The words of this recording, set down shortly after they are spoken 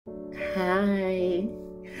Hi,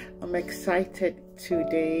 I'm excited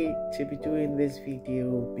today to be doing this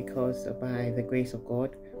video because by the grace of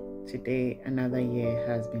God, today another year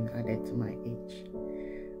has been added to my age.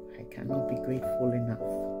 I cannot be grateful enough.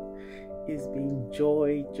 It's been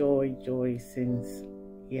joy since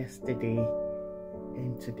yesterday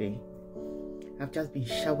and today. I've just been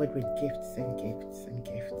showered with gifts and gifts and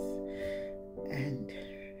gifts, and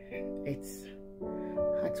it's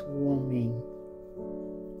heartwarming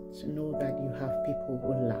to know that you have people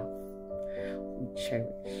who love, who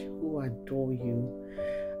cherish, who adore you.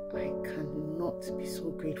 I cannot be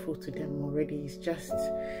so grateful to them already. It's just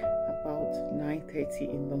about 9:30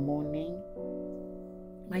 in the morning.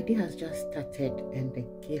 My day has just started, and the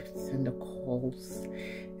gifts and the calls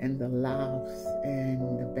and the laughs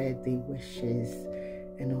and the birthday wishes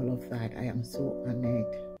and all of that. I am so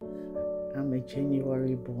honored. I'm a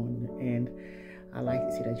January born, and I like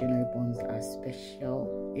to say that January borns are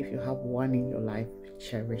special. If you have one in your life,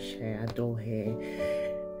 cherish her, adore her,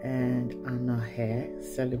 and honor her,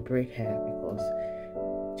 celebrate her, because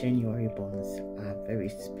January borns are very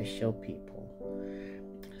special people.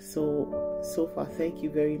 So far, thank you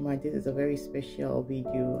very much. This is a very special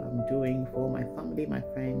video I'm doing for my family, my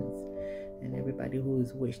friends, and everybody who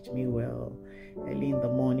has wished me well. Early in the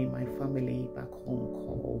morning, my family back home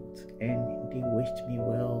called and they wished me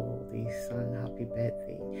well. They sang happy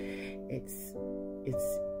birthday. It's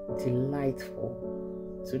delightful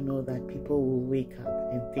to know that people will wake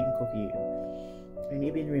up and think of you and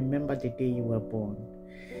even remember the day you were born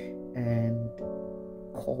and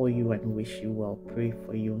call you and wish you well, pray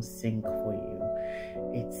for you, and sing for you.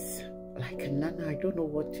 It's like a nana. I don't know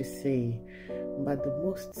what to say, but the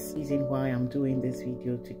most reason why I'm doing this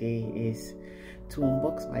video today is to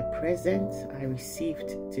unbox my present I received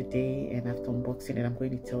today, and after unboxing it, I'm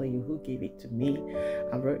going to tell you who gave it to me.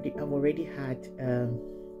 I've already had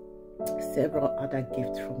several other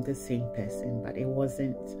gifts from the same person, but it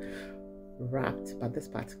wasn't wrapped, but this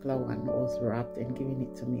particular one was wrapped and giving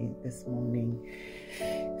it to me this morning.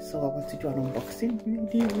 So I want to do an unboxing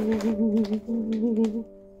video.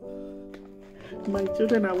 My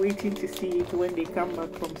children are waiting to see it when they come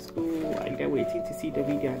back from school. They're waiting to see the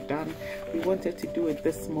video I've done. We wanted to do it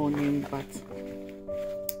this morning, but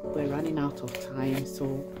we're running out of time,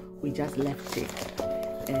 so we just left it.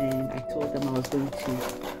 And I told them I was going to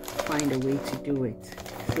find a way to do it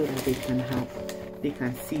so that they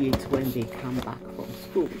can see it when they come back from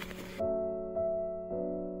school.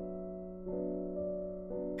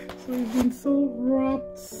 So it's been so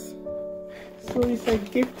wrapped. So it's a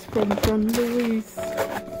gift from John Lewis. I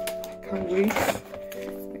can't wait.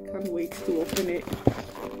 I can't wait to open it.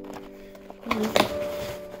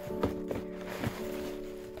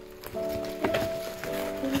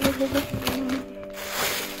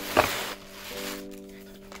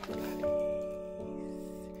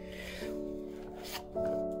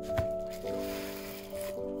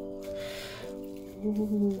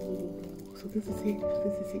 So this is it.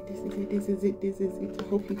 I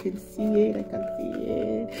hope you can see it. I can see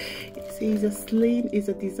it. It says is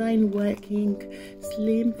a design working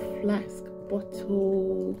slim flask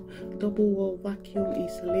bottle, double wall vacuum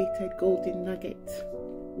insulated golden nugget.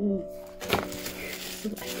 So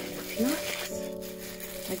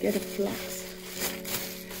I get a flask.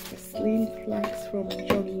 A slim flask from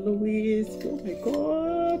John Lewis. Oh my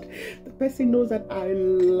god, the person knows that I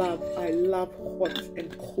love hot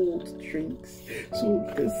and cold drinks. So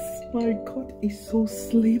this, my god, is so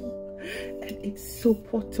slim and it's so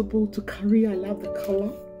portable to carry. I love the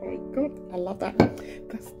color. My god, I love that.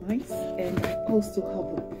 That's nice. And I also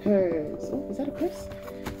have a purse. Oh, is that a purse?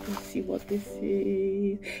 Let's see what this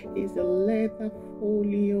is. It's a leather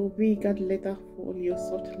folio, vegan leather folio,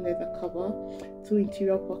 soft leather cover, 2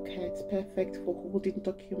 interior pockets, perfect for holding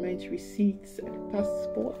documents, receipts, and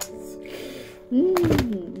passports. Oh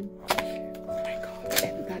my god,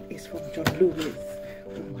 and that is from John Lewis.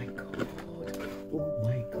 Oh my god, oh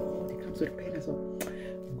my god, it comes with a pen as well.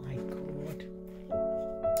 Oh my god,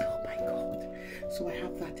 oh my god. So I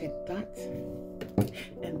have that and that.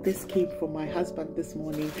 And this came from my husband this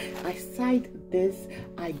morning. Aside this,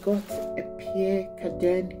 I got a Pierre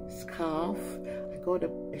Cardin scarf. I got a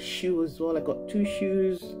shoe as well. I got 2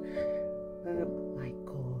 shoes. My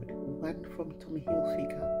god, one from Tommy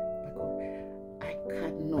Hilfiger. My god, I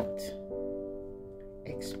cannot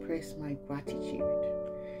express my gratitude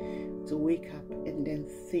to wake up and then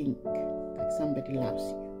think that somebody loves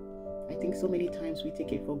you. I think so many times we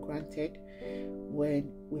take it for granted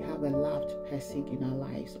when we have a loved person in our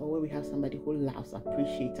lives, or when we have somebody who loves,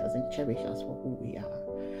 appreciates us, and cherishes us for who we are.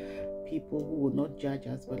 People who will not judge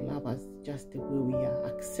us but love us just the way we are,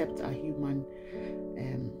 accept our human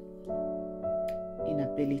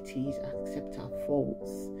abilities, accept our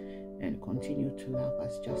faults, and continue to love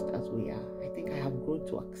us just as we are. I think I have grown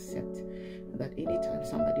to accept that anytime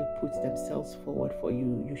somebody puts themselves forward for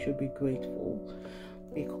you, you should be grateful,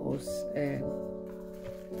 because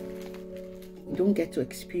you don't get to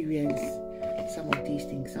experience some of these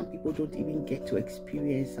things. Some people don't even get to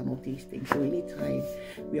experience some of these things. So anytime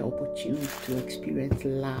we are opportune to experience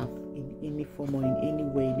love in any form or in any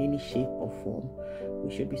way, in any shape or form,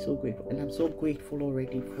 we should be so grateful. And I'm so grateful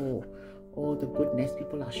already for all the goodness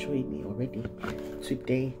people are showing me already.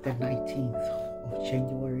 Today, the 19th of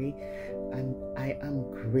January, and I am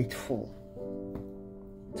grateful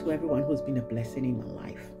to everyone who's been a blessing in my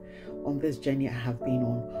life. On this journey I have been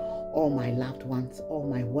on, all my loved ones, all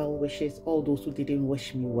my well wishes, all those who didn't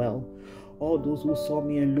wish me well, all those who saw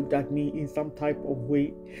me and looked at me in some type of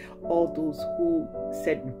way, all those who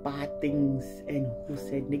said bad things and who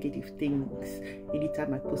said negative things.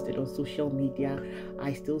 Anytime I posted on social media,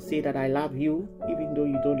 I still say that I love you, even though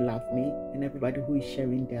you don't love me. And everybody who is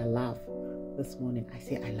sharing their love this morning, I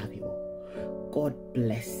say I love you all. God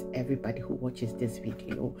bless everybody who watches this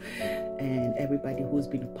video and everybody who's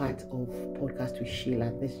been part of Podcast with Sheila,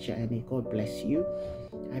 this journey. God bless you.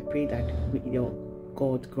 I pray that your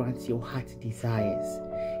God grants your heart desires.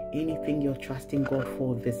 Anything you're trusting God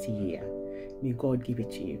for this year, may God give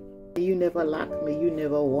it to you. May you never lack, may you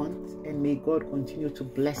never want, and may God continue to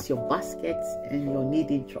bless your baskets and your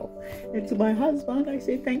kneading trough. And to my husband, I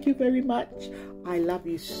say thank you very much. I love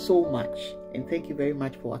you so much, and thank you very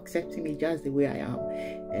much for accepting me just the way I am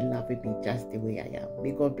and loving me just the way I am.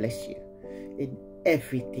 May God bless you in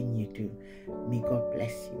everything you do. May God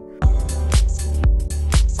bless you.